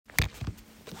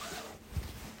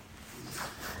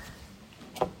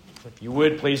If you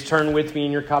would, please turn with me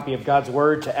in your copy of God's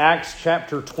Word to Acts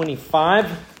chapter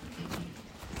 25.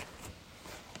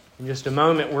 In just a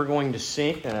moment, we're going to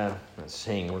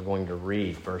we're going to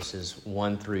read verses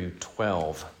 1 through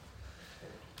 12.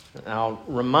 I'll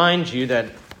remind you that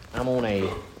I'm on a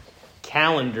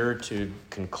calendar to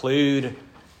conclude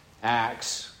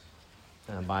Acts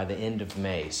by the end of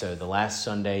May. So the last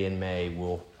Sunday in May,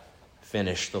 we'll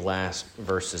finish the last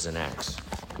verses in Acts.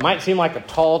 It might seem like a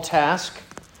tall task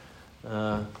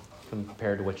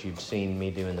compared to what you've seen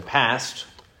me do in the past,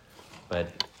 but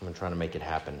I'm going to try to make it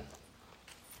happen.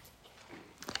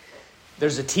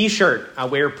 There's a t-shirt I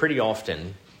wear pretty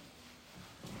often.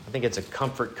 I think it's a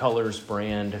Comfort Colors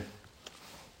brand.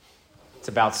 It's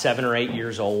about 7 or 8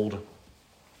 years old,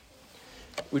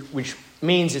 which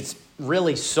means it's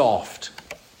really soft.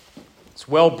 It's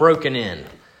well broken in.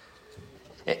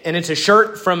 And it's a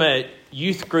shirt from a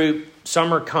youth group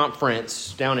summer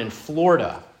conference down in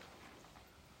Florida.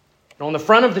 And on the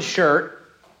front of the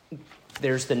shirt,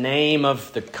 there's the name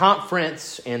of the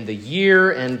conference and the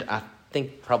year, and I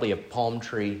think probably a palm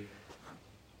tree.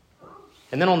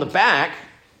 And then on the back,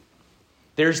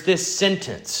 there's this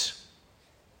sentence.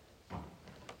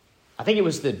 I think it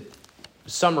was the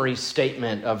summary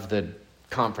statement of the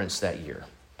conference that year.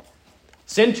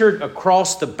 Centered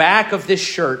across the back of this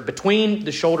shirt, between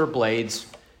the shoulder blades,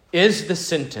 is the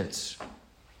sentence,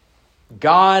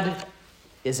 God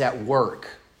is at work,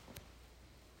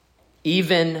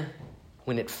 even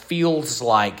when it feels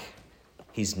like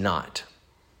He's not.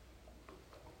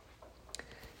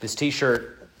 This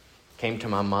t-shirt came to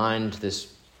my mind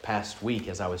this past week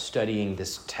as I was studying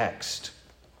this text,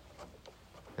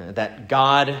 that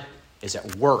God is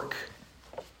at work,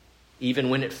 even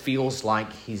when it feels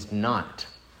like He's not.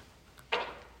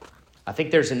 I think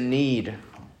there's a need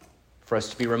for us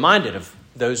to be reminded of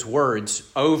those words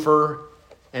over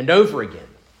and over again.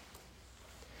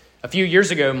 A few years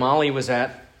ago, Molly was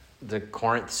at the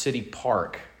Corinth City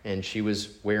Park, and she was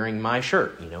wearing my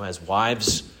shirt, as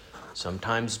wives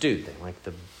sometimes do. They like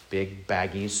the big,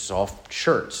 baggy, soft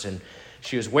shirts. And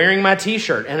she was wearing my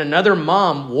t-shirt, and another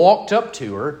mom walked up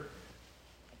to her,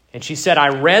 and she said, I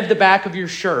read the back of your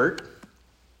shirt,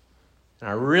 and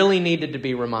I really needed to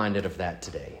be reminded of that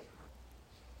today.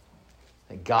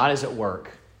 That God is at work,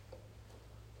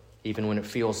 even when it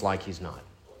feels like He's not.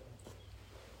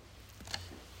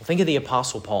 Well, think of the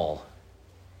Apostle Paul.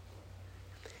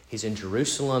 He's in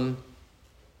Jerusalem.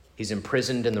 He's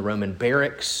imprisoned in the Roman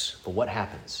barracks. But what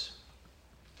happens?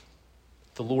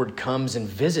 The Lord comes and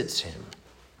visits him,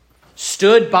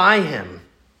 stood by him,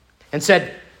 and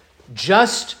said,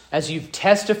 just as you've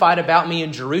testified about me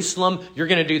in Jerusalem, you're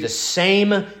going to do the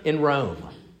same in Rome.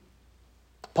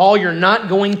 Paul, you're not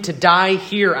going to die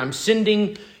here. I'm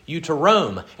sending you to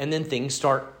Rome. And then things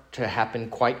start to happen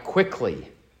quite quickly.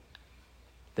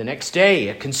 The next day,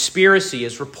 a conspiracy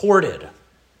is reported.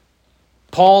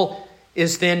 Paul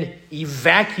is then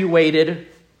evacuated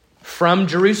from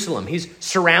Jerusalem. He's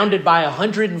surrounded by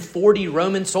 140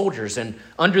 Roman soldiers, and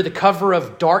under the cover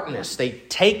of darkness, they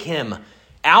take him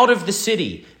out of the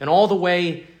city and all the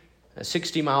way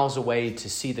 60 miles away to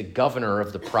see the governor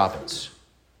of the province.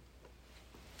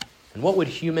 And what would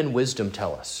human wisdom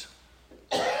tell us?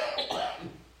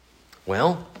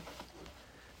 Well,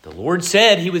 the Lord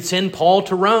said He would send Paul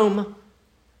to Rome.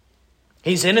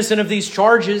 He's innocent of these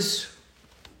charges,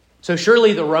 so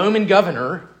surely the Roman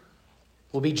governor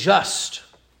will be just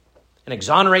and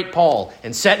exonerate Paul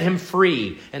and set him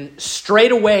free. And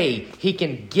straight away, he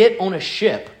can get on a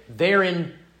ship there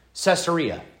in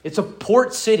Caesarea. It's a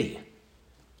port city.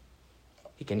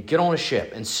 He can get on a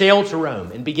ship and sail to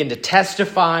Rome and begin to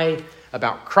testify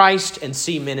about Christ and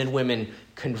see men and women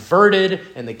converted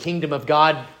and the kingdom of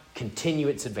God continue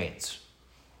its advance.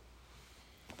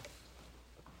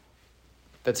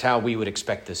 That's how we would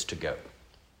expect this to go.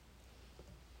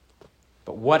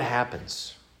 But what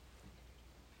happens?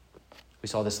 We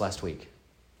saw this last week.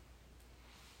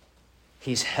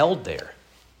 He's held there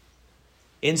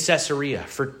in Caesarea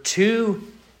for 2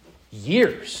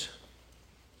 years.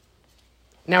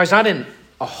 Now, he's not in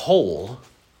a hole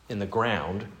in the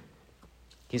ground.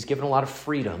 He's given a lot of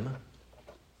freedom,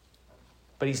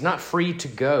 but he's not free to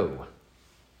go.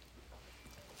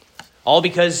 All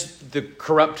because the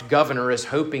corrupt governor is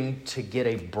hoping to get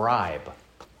a bribe.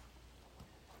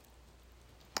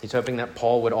 He's hoping that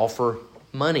Paul would offer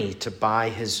money to buy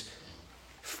his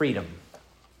freedom.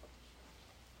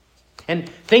 And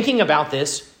thinking about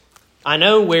this, I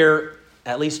know where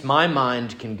at least my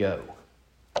mind can go.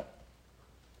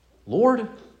 Lord,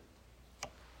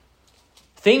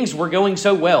 things were going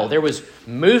so well. There was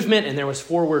movement and there was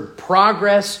forward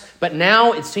progress, but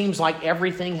now it seems like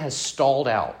everything has stalled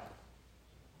out.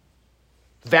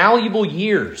 Valuable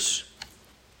years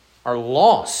are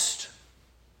lost.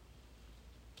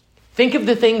 Think of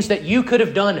the things that you could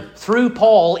have done through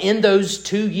Paul in those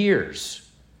 2 years.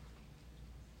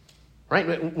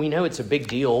 Right? We know it's a big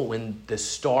deal when the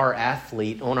star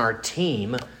athlete on our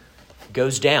team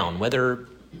goes down, whether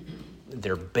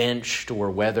they're benched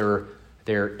or whether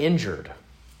they're injured.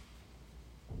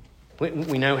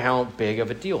 We know how big of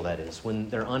a deal that is when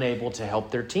they're unable to help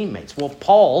their teammates. Well,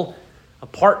 Paul,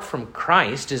 apart from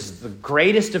Christ, is the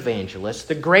greatest evangelist,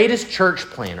 the greatest church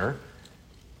planner.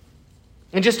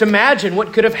 And just imagine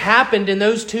what could have happened in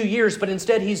those 2 years, but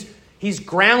instead he's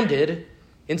grounded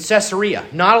in Caesarea,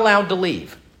 not allowed to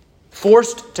leave,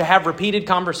 forced to have repeated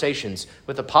conversations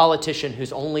with a politician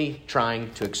who's only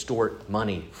trying to extort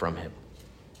money from him.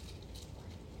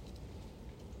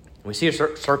 We see a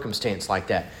circumstance like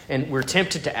that, and we're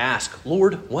tempted to ask,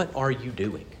 Lord, what are you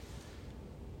doing?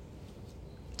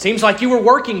 It seems like you were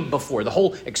working before. The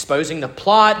whole exposing the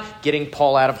plot, getting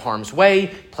Paul out of harm's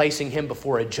way, placing him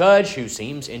before a judge who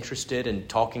seems interested in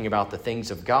talking about the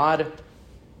things of God.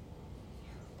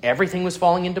 Everything was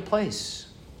falling into place.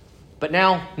 But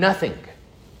now, nothing.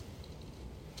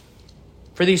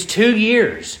 For these 2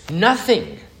 years,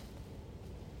 nothing.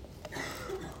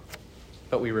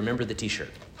 But we remember the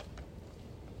t-shirt.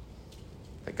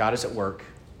 That God is at work,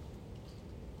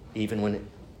 even when it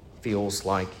feels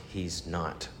like he's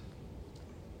not.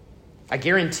 I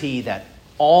guarantee that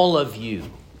all of you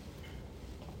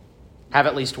have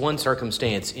at least one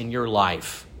circumstance in your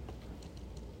life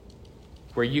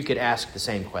where you could ask the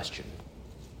same question.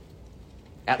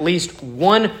 At least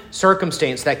one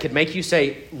circumstance that could make you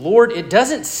say, Lord, it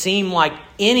doesn't seem like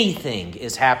anything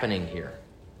is happening here.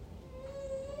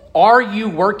 Are you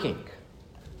working?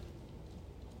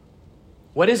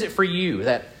 What is it for you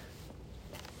that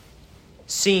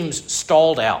seems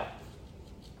stalled out?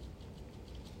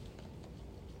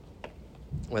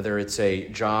 Whether it's a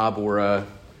job or a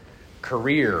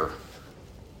career,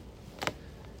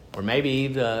 or maybe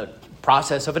the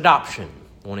process of adoption,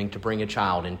 wanting to bring a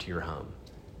child into your home.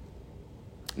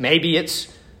 Maybe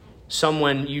it's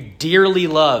someone you dearly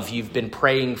love, you've been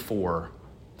praying for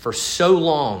so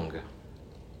long,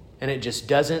 and it just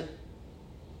doesn't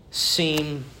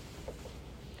seem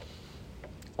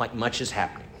like much is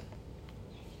happening.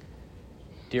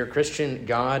 Dear Christian,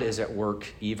 God is at work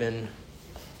even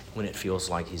when it feels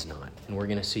like he's not. And we're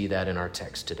going to see that in our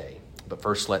text today. But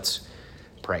first, let's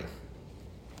pray.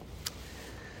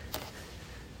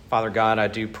 Father God, I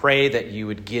do pray that you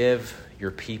would give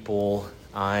your people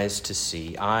eyes to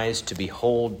see, eyes to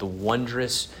behold the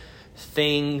wondrous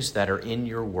things that are in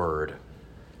your word.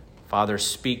 Father,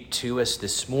 speak to us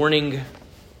this morning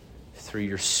through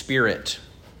your Spirit,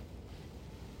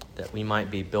 that we might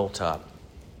be built up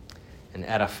and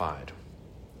edified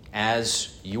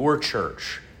as your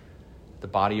church, the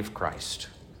body of Christ.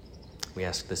 We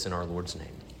ask this in our Lord's name.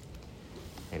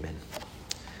 Amen.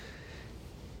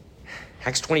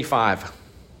 Acts 25,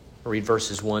 I'll read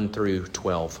verses 1 through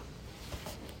 12.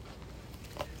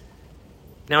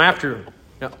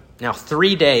 Now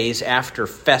 3 days after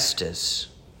Festus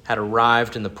had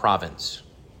arrived in the province,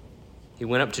 he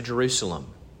went up to Jerusalem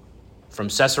from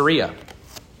Caesarea.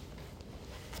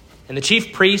 And the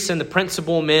chief priests and the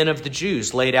principal men of the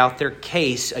Jews laid out their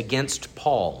case against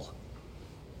Paul.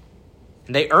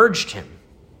 And they urged him,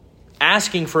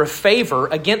 asking for a favor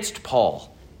against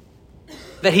Paul,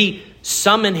 that he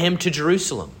summon him to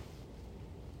Jerusalem,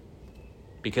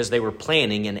 because they were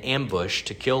planning an ambush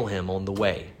to kill him on the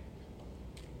way.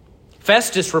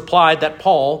 Festus replied that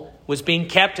Paul was being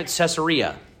kept at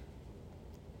Caesarea,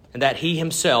 and that he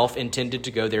himself intended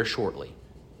to go there shortly.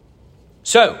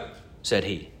 So, said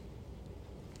he,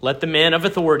 let the men of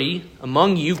authority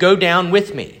among you go down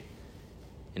with me.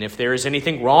 And if there is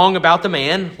anything wrong about the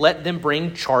man, let them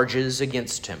bring charges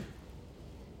against him.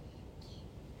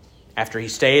 After he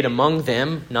stayed among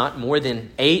them not more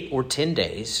than 8 or 10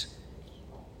 days,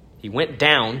 he went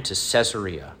down to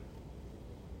Caesarea.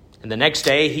 And the next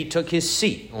day he took his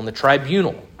seat on the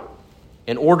tribunal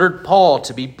and ordered Paul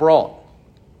to be brought.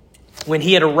 When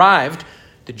he had arrived,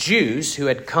 the Jews who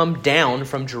had come down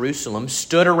from Jerusalem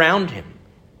stood around him,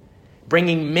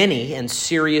 bringing many and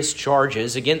serious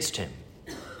charges against him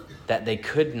that they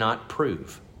could not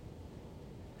prove.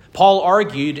 Paul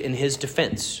argued in his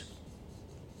defense,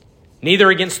 neither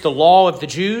against the law of the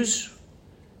Jews,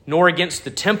 nor against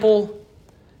the temple,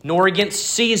 nor against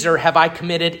Caesar have I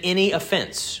committed any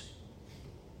offense.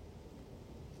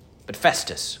 But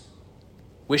Festus,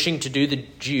 wishing to do the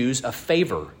Jews a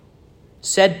favor,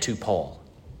 said to Paul,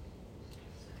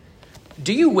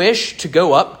 do you wish to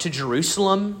go up to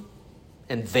Jerusalem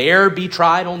and there be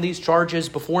tried on these charges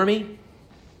before me?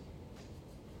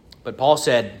 But Paul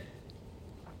said,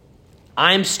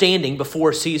 I am standing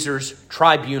before Caesar's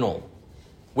tribunal,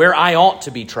 where I ought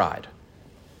to be tried.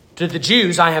 To the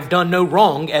Jews I have done no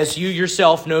wrong, as you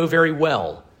yourself know very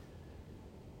well.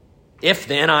 If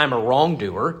then I am a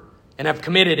wrongdoer and have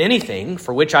committed anything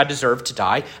for which I deserve to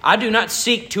die, I do not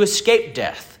seek to escape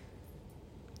death.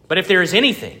 But if there is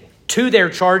anything to their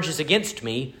charges against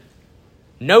me,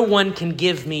 no one can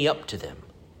give me up to them.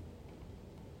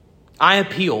 I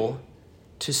appeal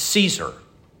to Caesar.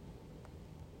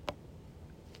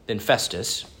 Then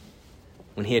Festus,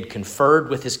 when he had conferred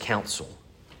with his council,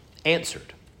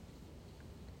 answered,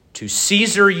 To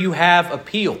Caesar you have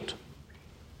appealed.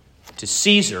 To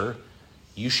Caesar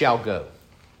you shall go.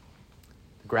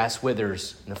 The grass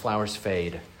withers and the flowers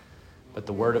fade, but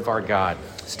the word of our God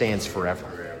stands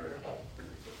forever.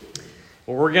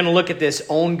 Well, we're going to look at this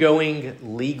ongoing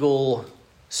legal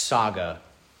saga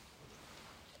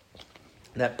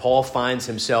that Paul finds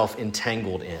himself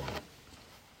entangled in.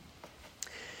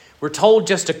 We're told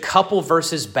just a couple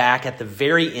verses back at the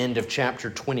very end of chapter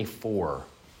 24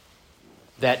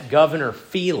 that Governor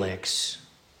Felix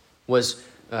was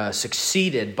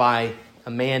succeeded by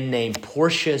a man named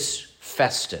Porcius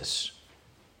Festus.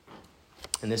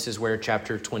 And this is where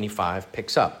chapter 25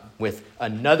 picks up, with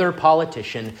another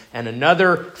politician and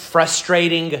another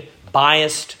frustrating,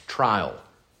 biased trial.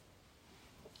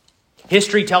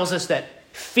 History tells us that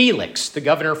Felix, the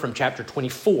governor from chapter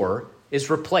 24, is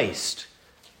replaced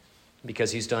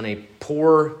because he's done a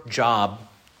poor job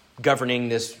governing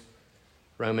this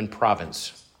Roman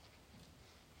province.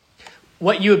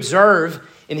 What you observe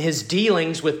in his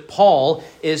dealings with Paul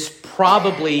is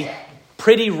probably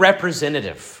pretty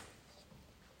representative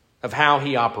of how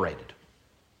he operated.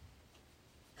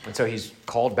 And so he's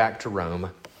called back to Rome,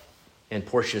 and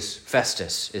Porcius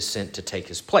Festus is sent to take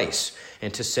his place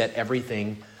and to set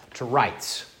everything to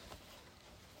rights.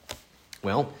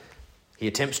 Well, he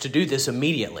attempts to do this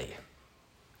immediately.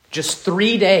 Just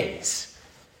 3 days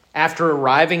after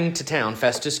arriving to town,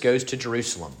 Festus goes to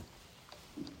Jerusalem.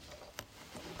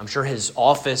 I'm sure his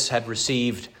office had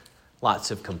received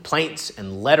lots of complaints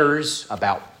and letters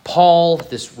about Paul,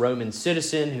 this Roman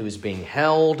citizen who is being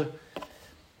held.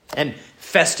 And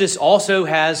Festus also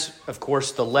has, of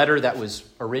course, the letter that was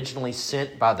originally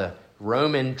sent by the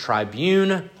Roman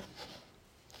tribune,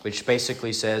 which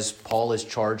basically says Paul is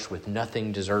charged with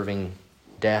nothing deserving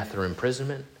death or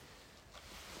imprisonment.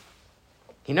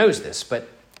 He knows this, but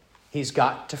he's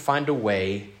got to find a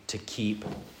way to keep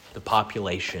the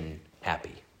population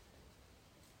happy.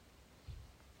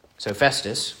 So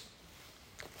Festus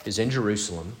is in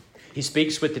Jerusalem. He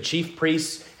speaks with the chief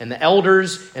priests and the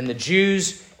elders and the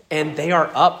Jews, and they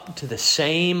are up to the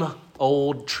same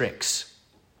old tricks.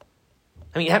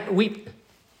 I mean,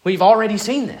 we've already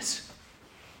seen this.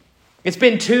 It's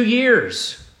been 2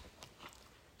 years,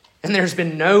 and there's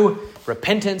been no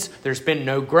repentance. There's been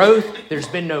no growth. There's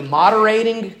been no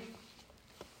moderating.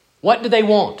 What do they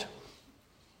want?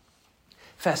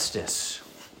 Festus,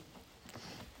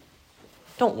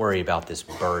 don't worry about this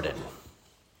burden.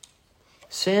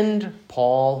 Send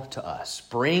Paul to us.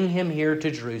 Bring him here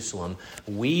to Jerusalem.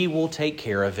 We will take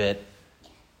care of it,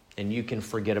 and you can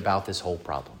forget about this whole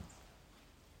problem.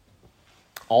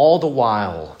 All the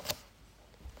while,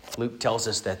 Luke tells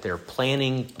us that they're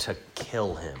planning to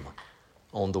kill him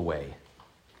on the way.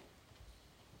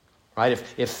 Right?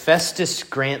 If Festus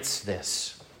grants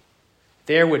this,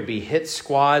 there would be hit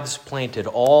squads planted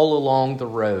all along the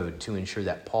road to ensure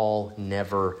that Paul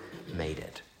never made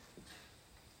it.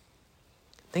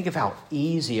 Think of how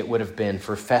easy it would have been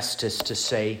for Festus to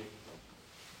say,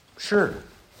 sure,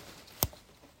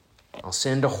 I'll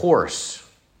send a horse.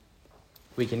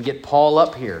 We can get Paul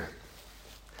up here.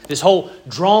 This whole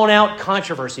drawn-out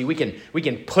controversy, we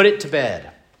can put it to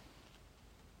bed.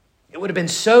 It would have been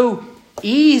so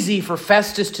easy for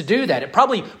Festus to do that. It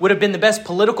probably would have been the best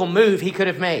political move he could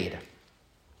have made.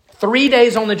 3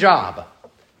 days on the job,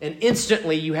 and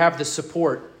instantly you have the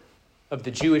support of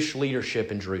the Jewish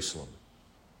leadership in Jerusalem.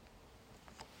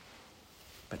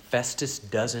 But Festus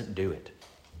doesn't do it.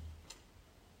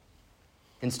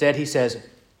 Instead, he says,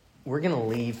 we're going to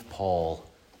leave Paul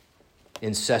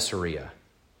in Caesarea.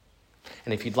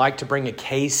 And if you'd like to bring a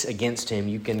case against him,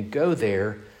 you can go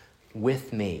there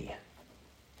with me.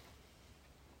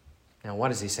 Now, why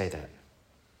does he say that?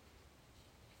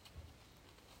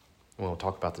 We'll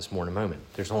talk about this more in a moment.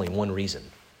 There's only one reason.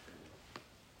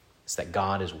 It's that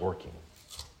God is working,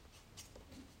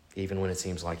 even when it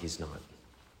seems like he's not.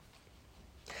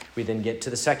 We then get to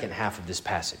the second half of this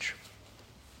passage.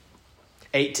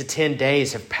 8 to 10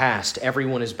 days have passed.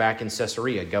 Everyone is back in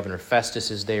Caesarea. Governor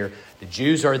Festus is there. The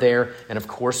Jews are there. And of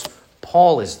course,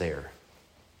 Paul is there.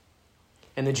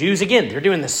 And the Jews, again, they're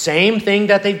doing the same thing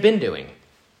that they've been doing.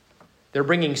 They're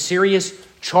bringing serious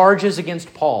charges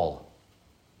against Paul.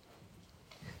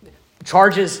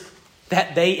 Charges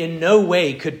that they in no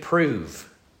way could prove.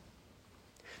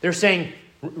 They're saying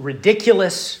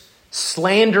ridiculous,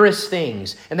 slanderous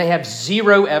things, and they have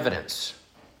zero evidence.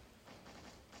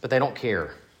 But they don't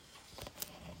care.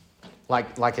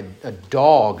 Like a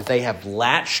dog, they have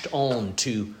latched on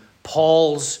to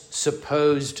Paul's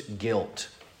supposed guilt.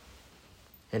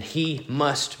 And he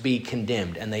must be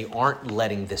condemned, and they aren't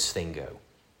letting this thing go.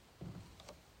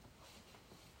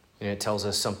 And it tells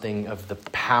us something of the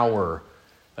power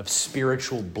of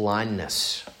spiritual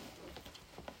blindness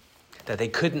that they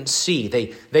couldn't see,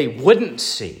 they wouldn't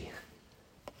see.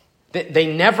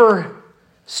 They never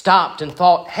stopped and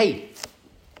thought, hey,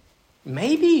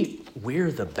 maybe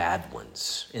we're the bad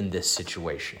ones in this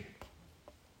situation.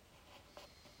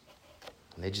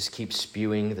 And they just keep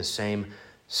spewing the same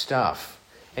stuff.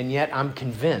 And yet I'm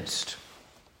convinced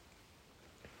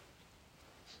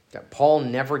that Paul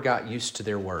never got used to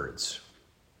their words.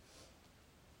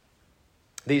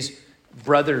 These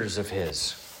brothers of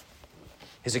his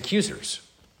accusers,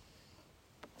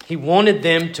 he wanted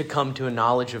them to come to a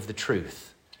knowledge of the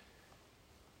truth.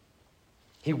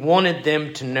 He wanted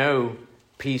them to know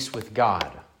peace with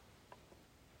God.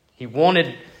 He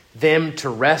wanted them to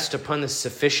rest upon the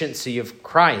sufficiency of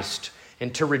Christ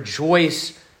and to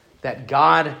rejoice that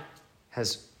God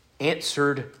has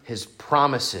answered his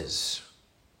promises.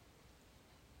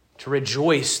 To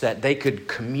rejoice that they could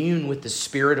commune with the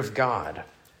Spirit of God.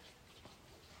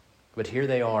 But here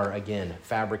they are again,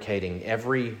 fabricating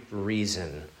every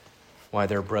reason why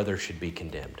their brother should be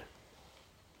condemned.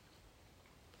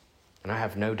 And I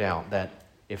have no doubt that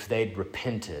if they'd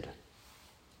repented,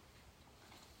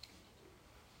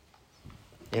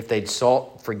 if they'd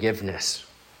sought forgiveness,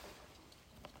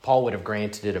 Paul would have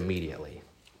granted it immediately.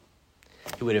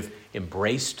 He would have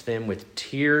embraced them with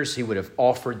tears. He would have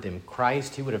offered them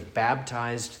Christ. He would have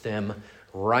baptized them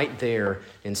right there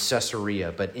in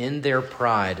Caesarea. But in their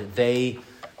pride, they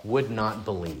would not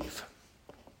believe.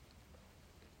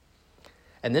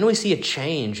 And then we see a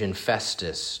change in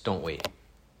Festus, don't we?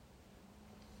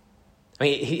 I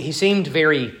mean, he seemed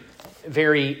very,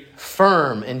 very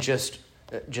firm and just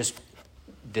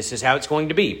this is how it's going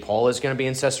to be. Paul is going to be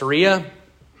in Caesarea.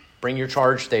 Bring your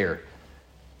charge there.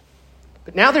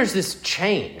 But now there's this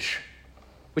change,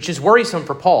 which is worrisome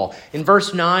for Paul. In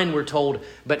verse 9, we're told,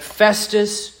 but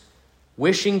Festus,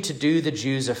 wishing to do the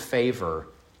Jews a favor,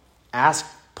 asked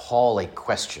Paul a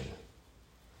question.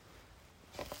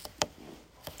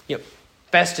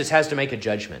 Festus has to make a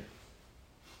judgment.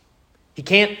 He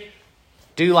can't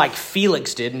do like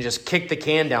Felix did and just kick the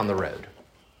can down the road.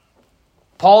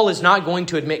 Paul is not going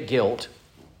to admit guilt.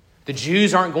 The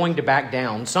Jews aren't going to back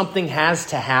down. Something has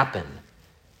to happen.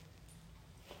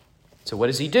 So what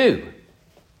does he do?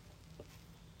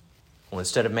 Well,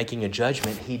 instead of making a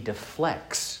judgment, he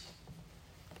deflects.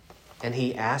 And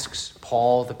he asks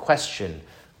Paul the question,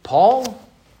 Paul,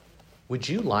 would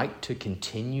you like to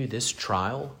continue this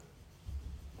trial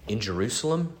in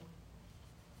Jerusalem?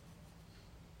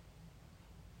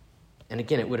 And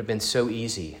again, it would have been so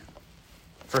easy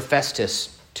for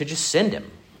Festus to just send him,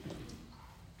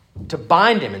 to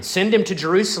bind him and send him to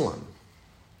Jerusalem.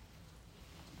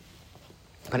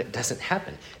 But it doesn't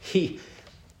happen.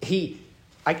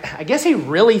 I guess he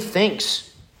really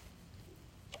thinks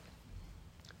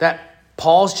that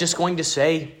Paul's just going to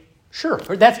say, sure.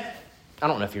 Or I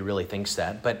don't know if he really thinks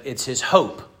that, but it's his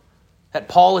hope that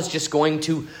Paul is just going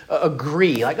to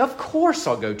agree. Like, of course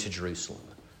I'll go to Jerusalem.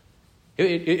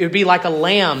 It would be like a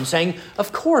lamb saying,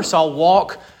 of course I'll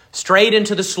walk straight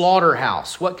into the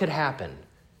slaughterhouse. What could happen?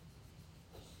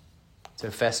 So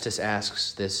Festus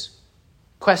asks this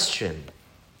question,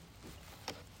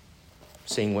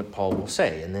 seeing what Paul will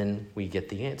say. And then we get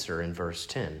the answer in verse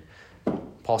 10.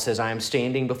 Paul says, I am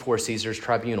standing before Caesar's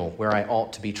tribunal where I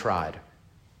ought to be tried.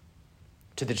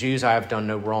 To the Jews I have done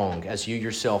no wrong, as you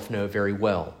yourself know very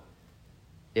well.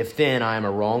 If then I am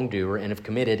a wrongdoer and have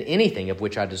committed anything of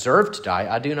which I deserve to die,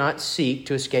 I do not seek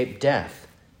to escape death.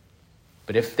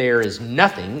 But if there is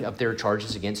nothing of their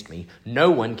charges against me, no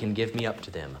one can give me up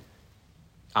to them.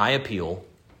 I appeal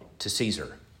to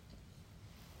Caesar.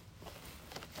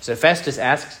 So Festus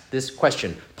asks this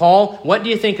question, Paul, what do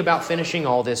you think about finishing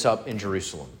all this up in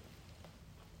Jerusalem?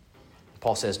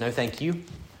 Paul says, no, thank you.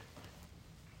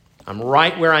 I'm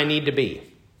right where I need to be.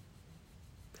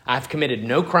 I've committed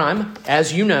no crime,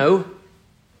 as you know.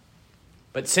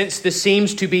 But since this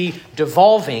seems to be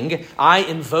devolving, I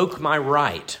invoke my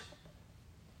right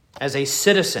as a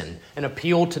citizen and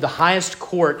appeal to the highest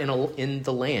court in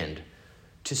the land,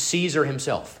 to Caesar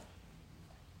himself.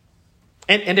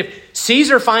 And if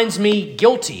Caesar finds me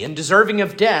guilty and deserving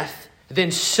of death,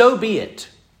 then so be it.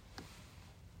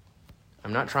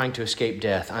 I'm not trying to escape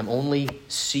death. I'm only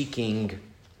seeking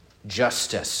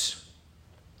justice.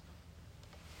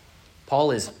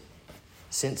 Paul is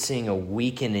sensing a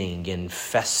weakening in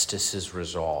Festus's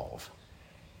resolve.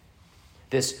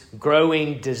 This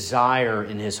growing desire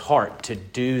in his heart to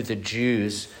do the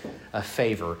Jews a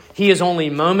favor. He is only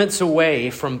moments away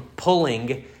from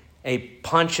pulling a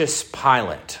Pontius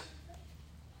Pilate.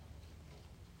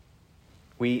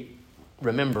 We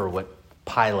remember what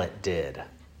Pilate did.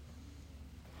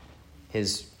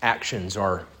 His actions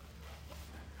are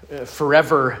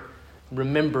forever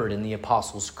remembered in the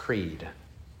Apostles' Creed.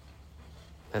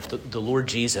 That the Lord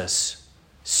Jesus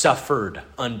suffered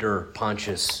under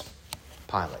Pontius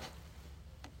Pilate.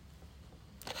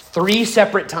 3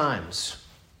 separate times,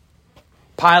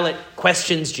 Pilate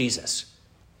questions Jesus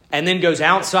and then goes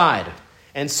outside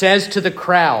and says to the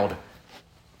crowd,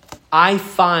 I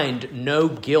find no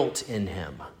guilt in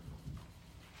him.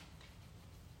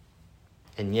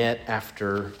 And yet,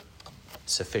 after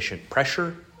sufficient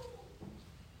pressure,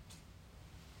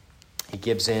 he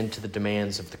gives in to the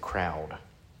demands of the crowd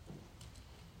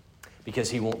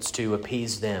because he wants to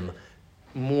appease them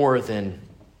more than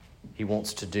he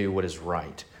wants to do what is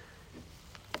right.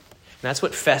 And that's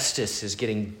what Festus is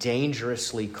getting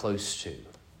dangerously close to.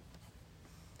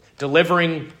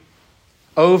 Delivering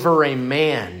over a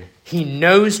man he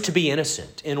knows to be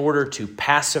innocent in order to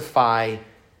pacify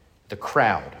the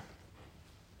crowd.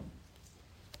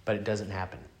 But it doesn't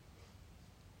happen.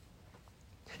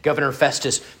 Governor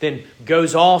Festus then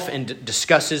goes off and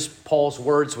discusses Paul's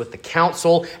words with the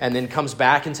council and then comes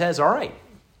back and says, all right,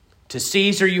 to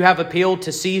Caesar you have appealed,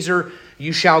 to Caesar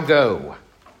you shall go.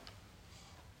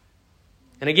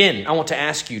 And again, I want to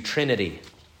ask you, Trinity,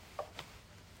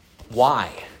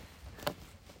 why?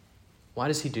 Why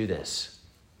does he do this?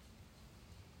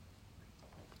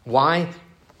 Why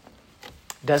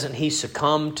doesn't he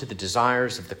succumb to the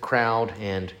desires of the crowd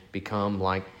and become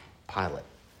like Pilate?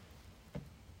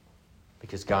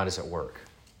 Because God is at work,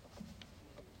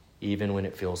 even when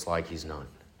it feels like he's not.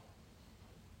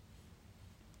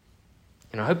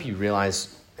 And I hope you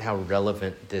realize how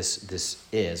relevant this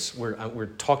is. We're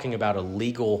talking about a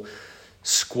legal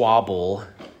squabble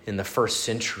in the first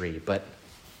century, but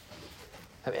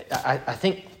I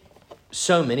think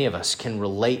so many of us can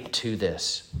relate to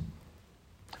this.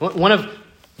 One of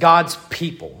God's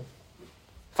people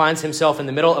finds himself in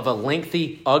the middle of a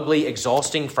lengthy, ugly,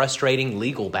 exhausting, frustrating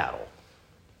legal battle.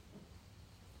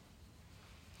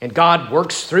 And God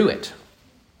works through it.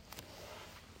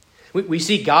 We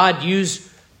see God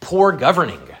use poor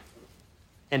governing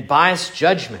and biased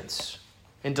judgments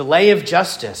and delay of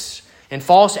justice and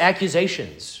false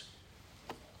accusations.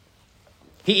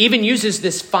 He even uses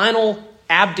this final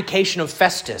abdication of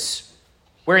Festus,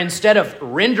 where instead of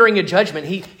rendering a judgment,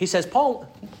 he says, Paul,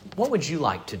 what would you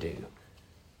like to do?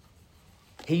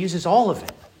 He uses all of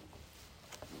it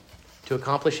to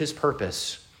accomplish his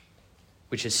purpose,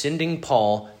 which is sending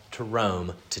Paul to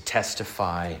Rome to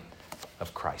testify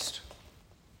of Christ.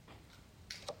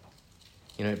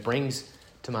 You know, it brings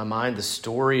to my mind the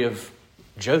story of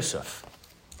Joseph,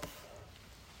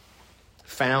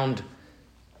 found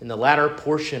in the latter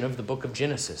portion of the book of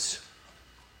Genesis.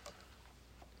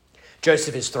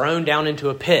 Joseph is thrown down into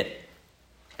a pit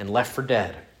and left for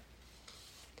dead.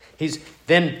 He's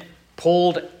then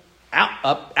pulled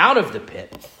out of the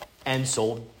pit and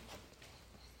sold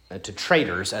to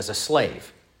traders as a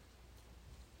slave.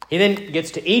 He then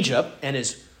gets to Egypt and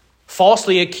is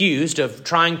falsely accused of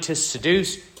trying to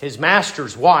seduce his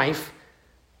master's wife,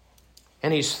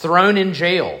 and he's thrown in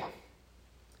jail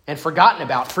and forgotten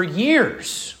about for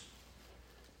years.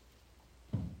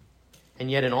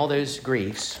 And yet in all those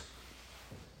griefs,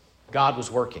 God was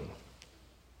working.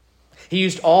 He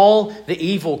used all the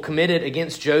evil committed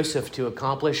against Joseph to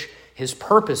accomplish his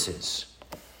purposes.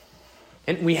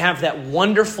 And we have that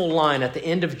wonderful line at the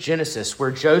end of Genesis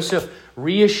where Joseph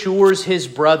reassures his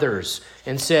brothers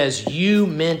and says, you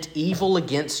meant evil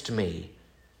against me,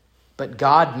 but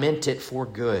God meant it for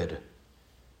good,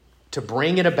 to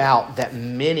bring it about that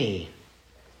many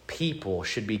people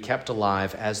should be kept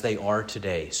alive as they are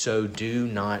today. So do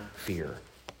not fear.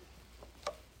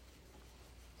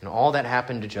 And all that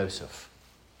happened to Joseph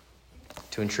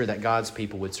to ensure that God's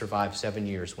people would survive 7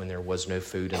 years when there was no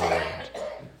food in the land.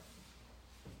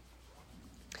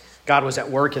 God was at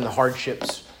work in the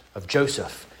hardships of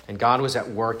Joseph, and God was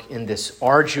at work in this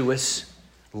arduous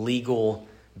legal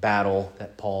battle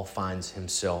that Paul finds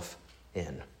himself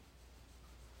in.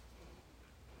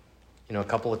 A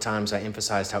couple of times I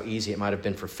emphasized how easy it might have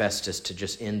been for Festus to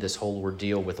just end this whole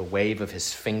ordeal with a wave of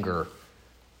his finger.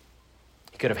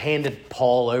 He could have handed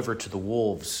Paul over to the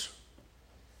wolves.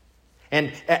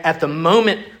 And at the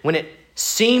moment when it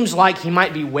seems like he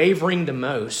might be wavering the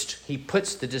most, he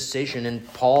puts the decision in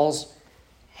Paul's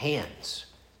hands.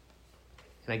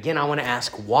 And again, I want to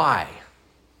ask why.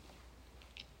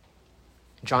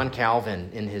 John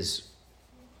Calvin, in his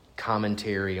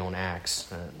commentary on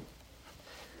Acts,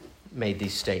 made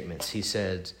these statements. He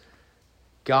said,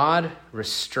 God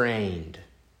restrained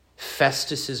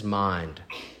Festus's mind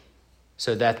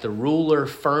so that the ruler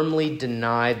firmly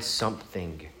denied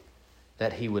something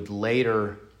that he was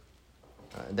later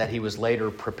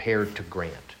prepared to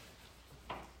grant.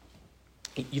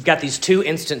 You've got these two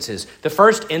instances. The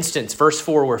first instance, verse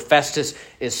 4, where Festus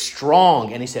is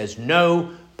strong and he says,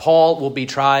 no, Paul will be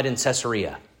tried in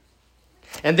Caesarea.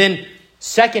 And then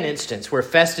second instance, where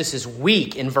Festus is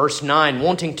weak in verse 9,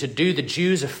 wanting to do the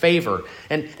Jews a favor.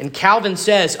 And Calvin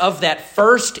says of that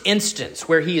first instance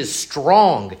where he is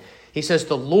strong, he says,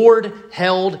 the Lord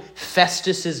held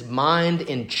Festus's mind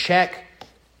in check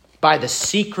by the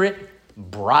secret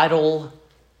bridle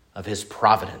of his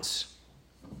providence.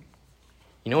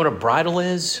 You know what a bridle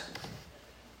is?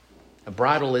 A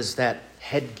bridle is that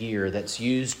headgear that's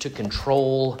used to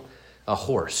control a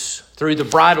horse. Through the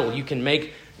bridle, you can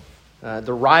make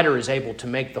the rider is able to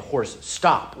make the horse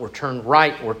stop or turn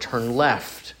right or turn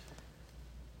left.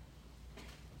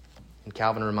 And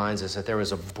Calvin reminds us that there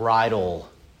was a bridle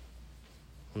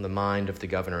on the mind of the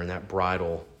governor, and that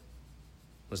bridle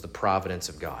was the providence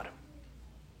of God,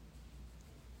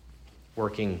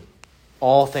 working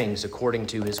all things according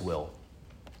to his will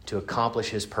to accomplish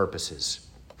his purposes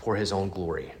for his own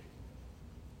glory.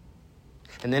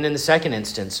 And then in the second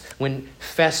instance, when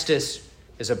Festus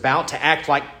is about to act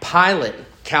like Pilate,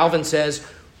 Calvin says,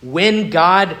 when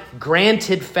God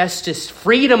granted Festus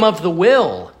freedom of the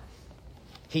will,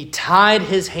 he tied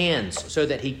his hands so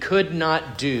that he could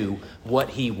not do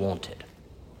what he wanted.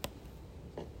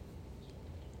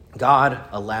 God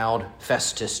allowed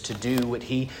Festus to do what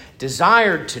he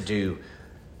desired to do,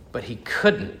 but he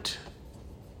couldn't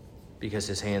because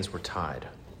his hands were tied.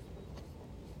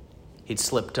 He'd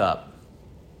slipped up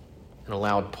and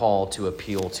allowed Paul to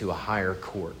appeal to a higher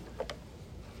court.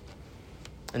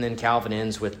 And then Calvin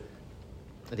ends with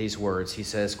these words. He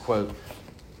says, quote,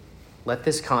 let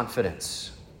this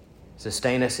confidence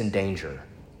sustain us in danger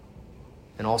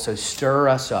and also stir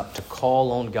us up to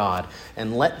call on God,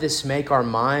 and let this make our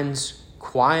minds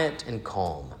quiet and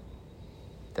calm,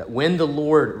 that when the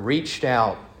Lord reached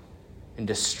out and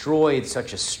destroyed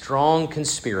such a strong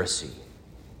conspiracy,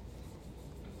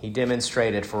 he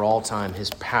demonstrated for all time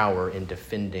his power in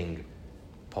defending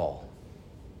Paul.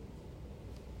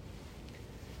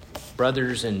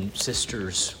 Brothers and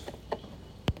sisters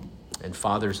and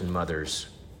fathers and mothers,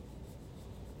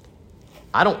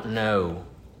 I don't know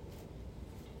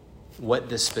what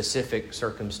the specific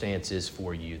circumstance is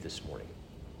for you this morning.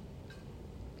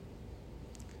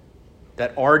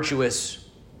 That arduous,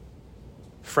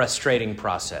 frustrating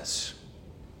process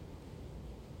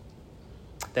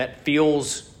that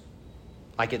feels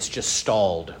like it's just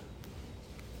stalled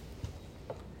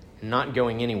and not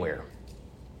going anywhere.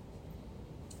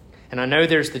 And I know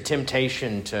there's the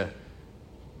temptation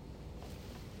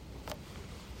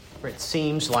where it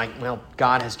seems like, well,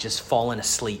 God has just fallen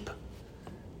asleep.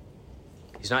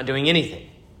 He's not doing anything.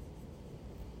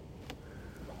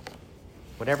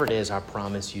 Whatever it is, I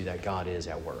promise you that God is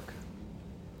at work.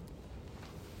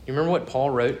 You remember what Paul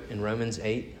wrote in Romans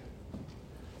 8?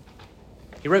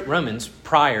 He wrote Romans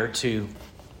prior to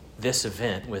this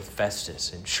event with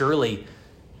Festus, and surely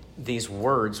these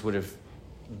words would have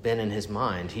been in his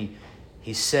mind.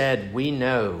 He said, we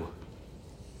know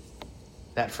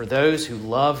that for those who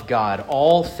love God,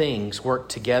 all things work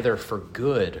together for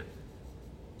good,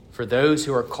 for those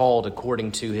who are called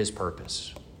according to his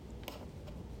purpose.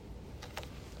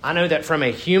 I know that from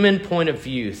a human point of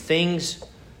view, things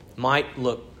might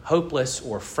look hopeless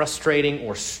or frustrating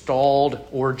or stalled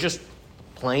or just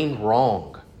plain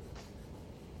wrong.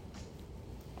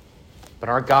 But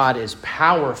our God is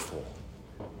powerful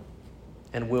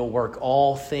and will work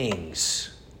all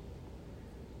things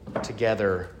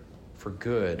together for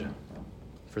good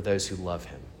for those who love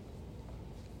him.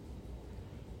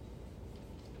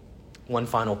 One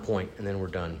final point, and then we're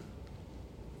done.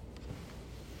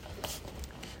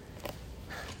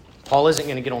 Paul isn't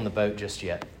going to get on the boat just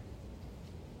yet.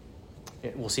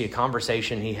 We'll see a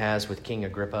conversation he has with King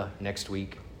Agrippa next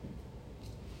week.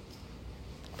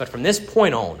 But from this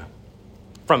point on,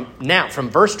 from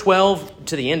verse 12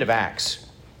 to the end of Acts,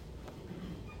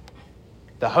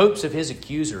 the hopes of his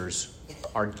accusers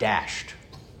are dashed.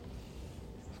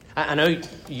 I know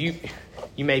you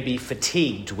may be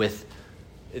fatigued with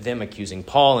them accusing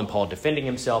Paul and Paul defending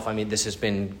himself. I mean, this has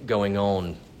been going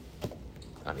on,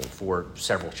 for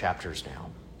several chapters now.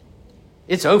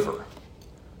 It's over.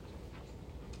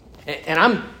 And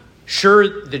I'm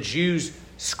sure the Jews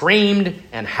screamed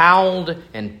and howled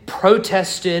and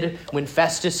protested when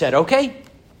Festus said, okay,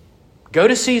 go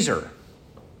to Caesar.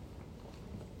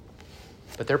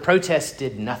 But their protest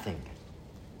did nothing.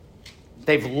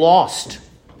 They've lost.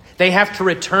 They have to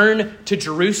return to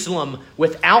Jerusalem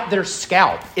without their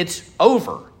scalp. It's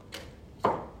over.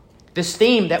 This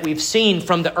theme that we've seen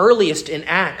from the earliest in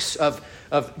Acts of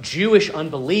Jewish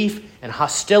unbelief and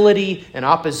hostility and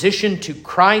opposition to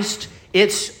Christ,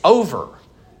 it's over.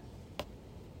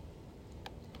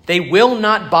 They will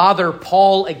not bother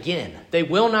Paul again. They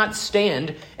will not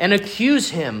stand and accuse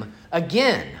him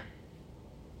again.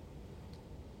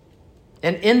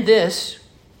 And in this,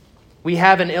 we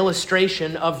have an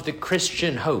illustration of the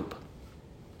Christian hope,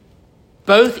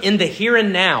 both in the here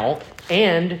and now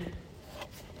and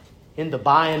in the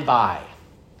by and by.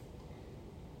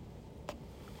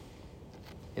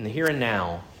 In the here and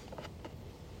now,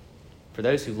 for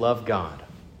those who love God,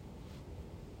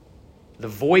 the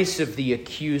voice of the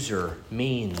accuser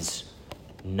means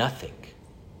nothing.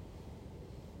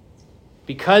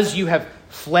 Because you have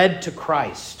fled to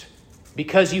Christ,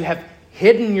 because you have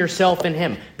hidden yourself in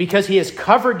him, because he has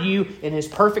covered you in his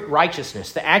perfect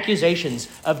righteousness, the accusations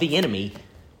of the enemy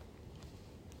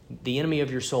of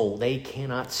your soul, they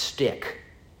cannot stick.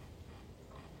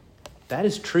 That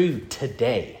is true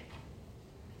today.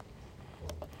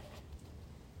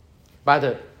 By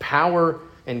the power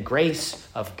and grace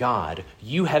of God,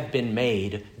 you have been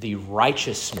made the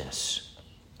righteousness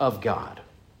of God.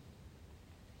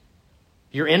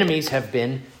 Your enemies have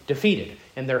been defeated,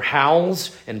 and their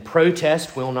howls and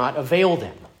protest will not avail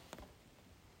them.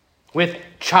 With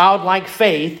childlike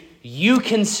faith, you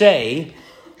can say,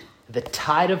 the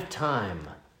tide of time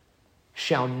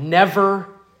shall never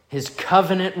his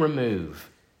covenant remove.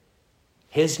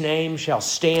 His name shall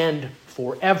stand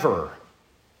forever,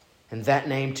 and that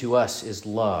name to us is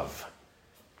love.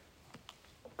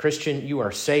 Christian, you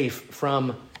are safe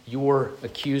from your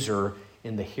accuser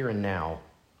in the here and now.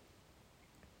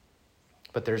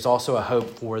 But there's also a hope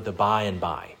for the by and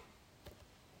by.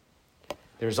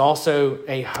 There's also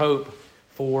a hope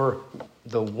for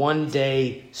the one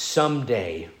day,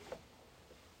 someday,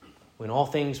 when all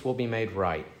things will be made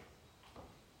right,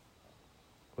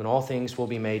 when all things will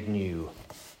be made new,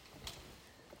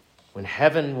 when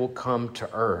heaven will come to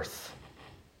earth,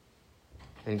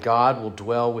 and God will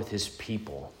dwell with his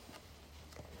people,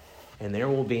 and there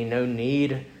will be no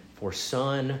need for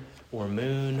sun or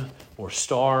moon or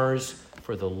stars,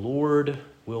 for the Lord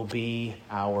will be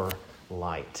our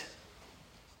light.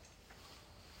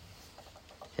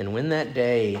 And when that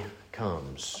day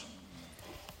comes,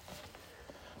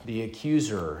 the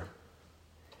accuser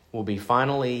will be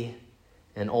finally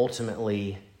and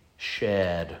ultimately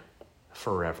shed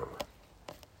forever.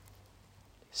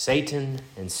 Satan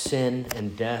and sin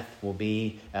and death will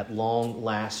be at long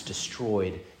last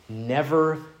destroyed,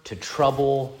 never to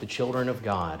trouble the children of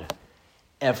God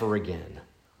ever again.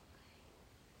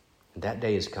 And that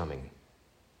day is coming.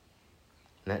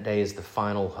 And that day is the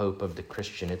final hope of the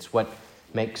Christian. It's what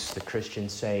makes the Christian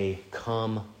say,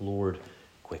 "Come, Lord,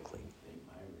 quickly."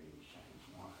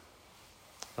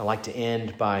 I'd like to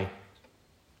end by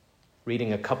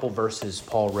reading a couple verses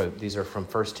Paul wrote. These are from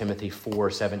 1 Timothy 4,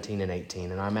 17 and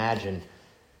 18. And I imagine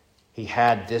he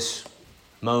had this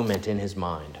moment in his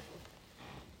mind.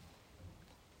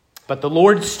 "But the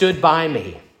Lord stood by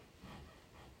me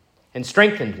and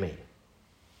strengthened me,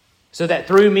 so that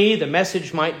through me the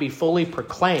message might be fully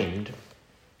proclaimed,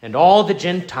 and all the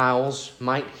Gentiles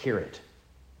might hear it.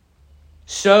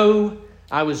 So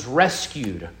I was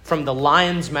rescued from the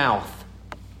lion's mouth.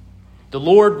 The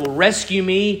Lord will rescue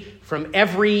me from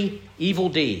every evil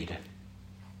deed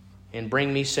and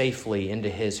bring me safely into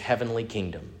his heavenly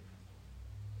kingdom.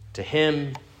 To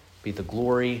him be the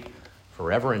glory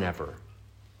forever and ever.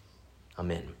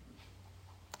 Amen."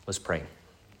 Let's pray.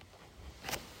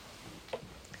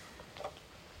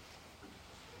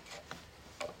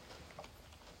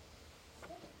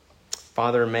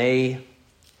 Father, may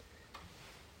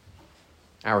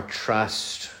our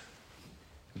trust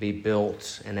be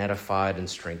built and edified and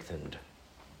strengthened.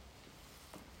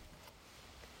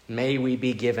 May we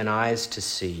be given eyes to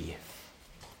see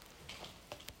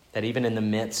that even in the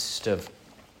midst of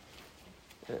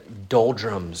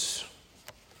doldrums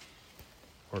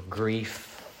or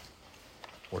grief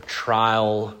or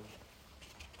trial,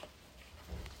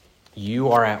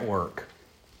 you are at work.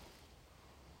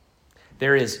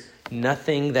 There is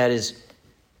nothing that is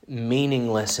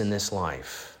meaningless in this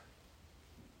life.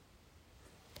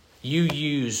 You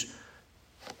use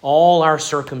all our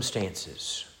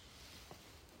circumstances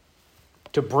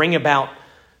to bring about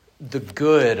the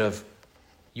good of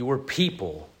your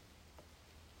people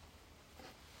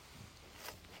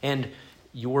and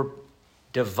your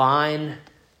divine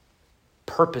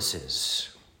purposes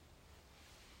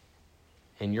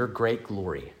and your great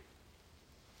glory.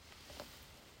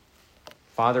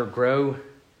 Father, grow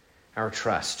our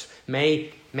trust. May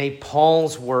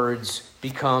Paul's words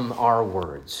become our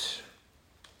words.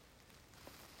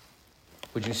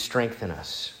 Would you strengthen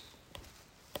us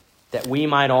that we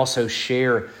might also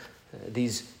share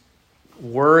these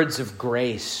words of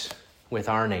grace with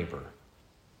our neighbor?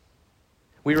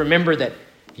 We remember that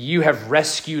you have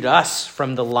rescued us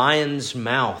from the lion's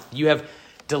mouth. You have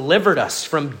delivered us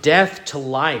from death to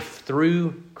life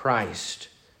through Christ.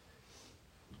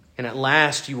 And at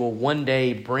last you will one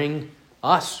day bring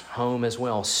us home as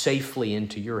well, safely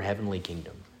into your heavenly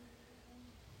kingdom.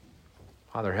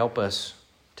 Father, help us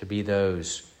to be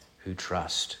those who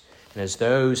trust, and as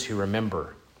those who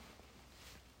remember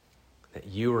that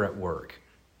you are at work,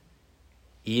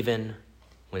 even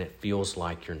when it feels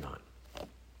like you're not.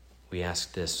 We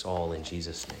ask this all in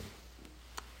Jesus' name.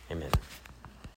 Amen.